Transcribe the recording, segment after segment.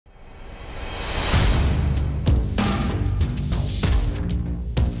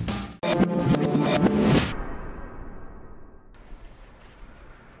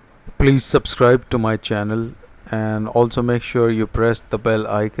Please subscribe to my channel and also make sure you press the bell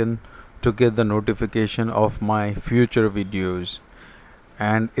icon to get the notification of my future videos,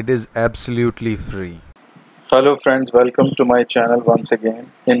 and it is absolutely free. Hello friends, welcome to my channel once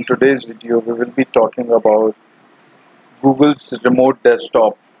again. In today's video we will be talking about Google's remote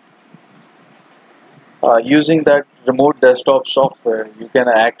desktop. Using that remote desktop software, you can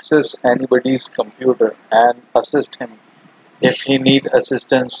access anybody's computer and assist him if he need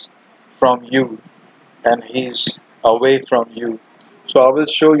assistance from you and he's away from you. So I will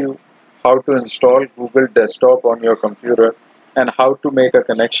show you how to install Google Desktop on your computer and how to make a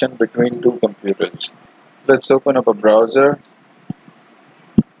connection between two computers. Let's open up a browser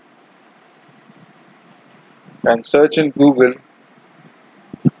and search in Google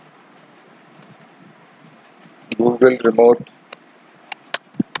Remote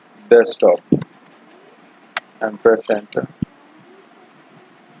Desktop and press enter.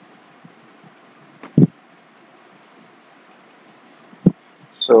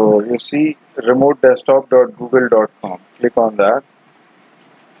 So you see remotedesktop.google.com. Click on that.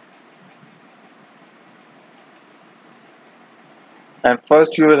 And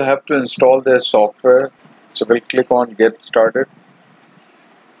first you will have to install their software. So we'll click on get started.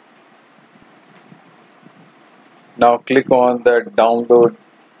 Now click on the download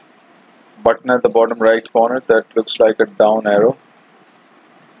button at the bottom right corner that looks like a down arrow.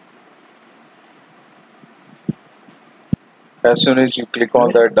 As soon as you click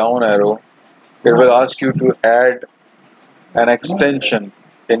on that down arrow, it will ask you to add an extension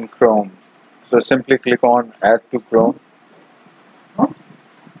in Chrome. So simply click on add to Chrome.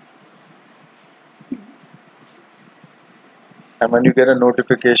 And when you get a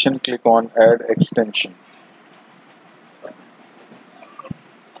notification, click on add extension.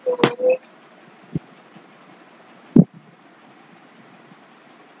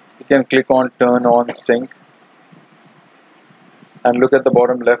 You can click on turn on sync and look at the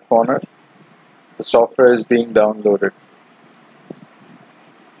bottom left corner. The software is being downloaded.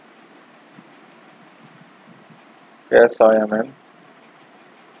 Yes, I am in.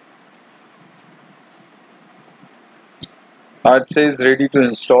 Now it says ready to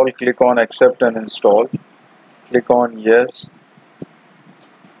install. Click on accept and install. Click on yes.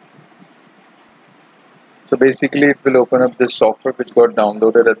 So basically it will open up this software which got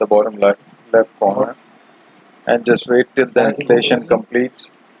downloaded at the bottom left corner, and just wait till the installation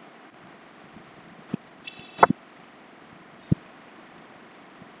completes.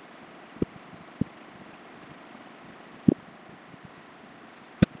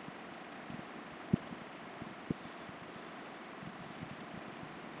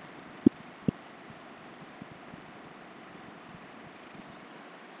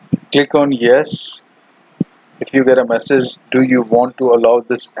 Click on yes. If you get a message, do you want to allow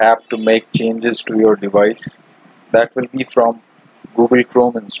this app to make changes to your device? That will be from Google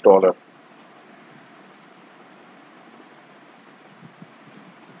Chrome installer.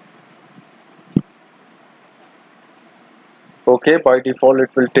 Okay, by default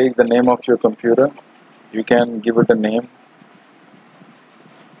it will take the name of your computer. You can give it a name.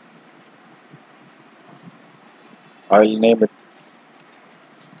 I'll name it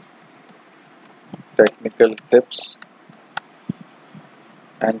Technical Tips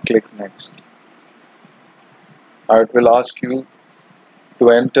and click next. Now it will ask you to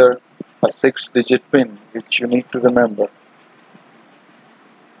enter a 6-digit PIN which you need to remember.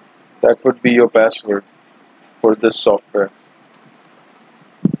 That would be your password for this software.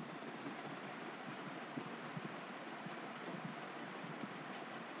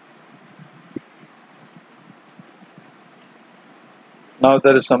 Now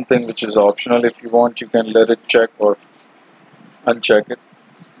there is something which is optional. If you want, you can let it check or uncheck it.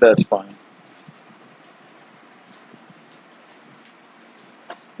 That's fine.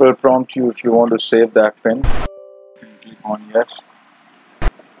 It will prompt you if you want to save that PIN. You can click on yes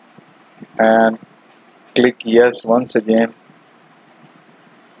and click yes once again.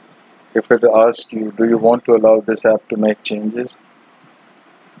 If it asks you, do you want to allow this app to make changes?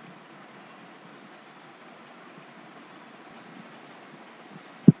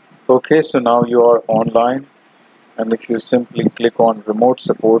 Okay, so now you are online, and if you simply click on remote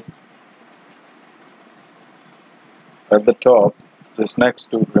support at the top, just next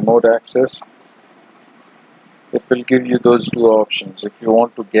to remote access, it will give you those two options. If you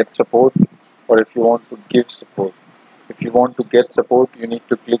want to get support or if you want to give support. If you want to get support, you need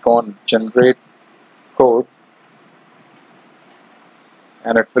to click on generate code,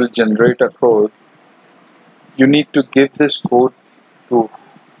 and it will generate a code. You need to give this code to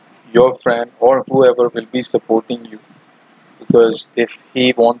your friend or whoever will be supporting you. because if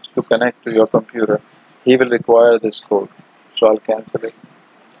he wants to connect to your computer, he will require this code. So I'll cancel it.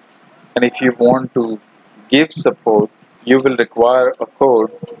 And if you want to give support, you will require a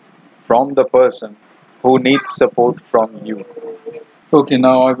code from the person who needs support from you. Okay,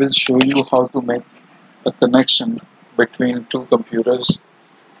 now I will show you how to make a connection between two computers.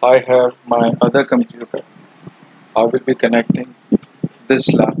 I have my other computer. I will be connecting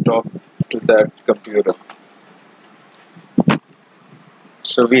this laptop to that computer.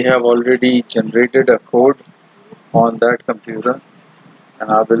 So we have already generated a code on that computer,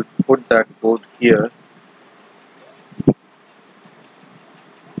 and I will put that code here.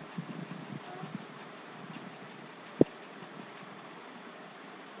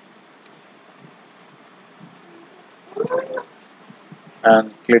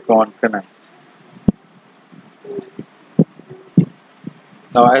 And click on connect.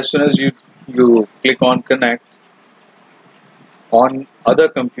 Now as soon as you click on connect, on other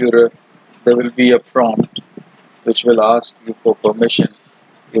computer there will be a prompt which will ask you for permission.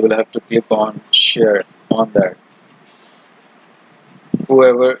 You will have to click on share on that.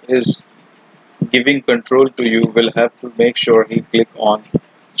 Whoever is giving control to you will have to make sure he click on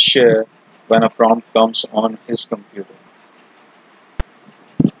share when a prompt comes on his computer.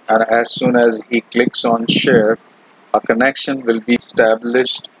 And as soon as he clicks on share, a connection will be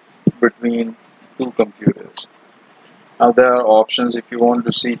established between two computers. Now there are options if you want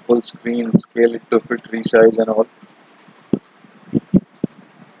to see full screen, scale it to fit, resize and all.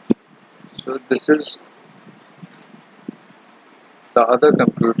 So this is the other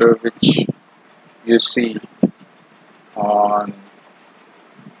computer which you see on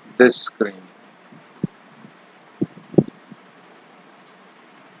this screen.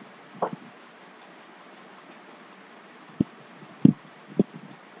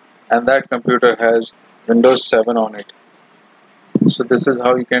 And that computer has Windows 7 on it. So this is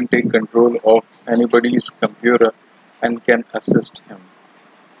how you can take control of anybody's computer and can assist him.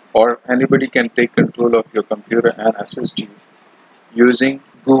 Or anybody can take control of your computer and assist you using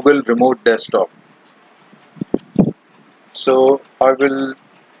Google Remote Desktop. So I will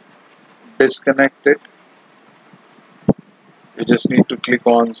disconnect it. You just need to click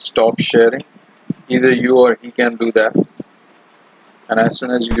on stop sharing. Either you or he can do that. And as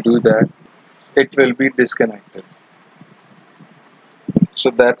soon as you do that, it will be disconnected. So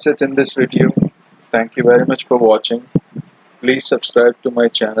that's it in this video. Thank you very much for watching. Please subscribe to my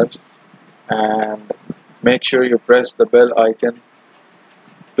channel and make sure you press the bell icon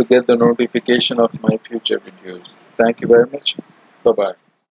to get the notification of my future videos. Thank you very much. Bye bye.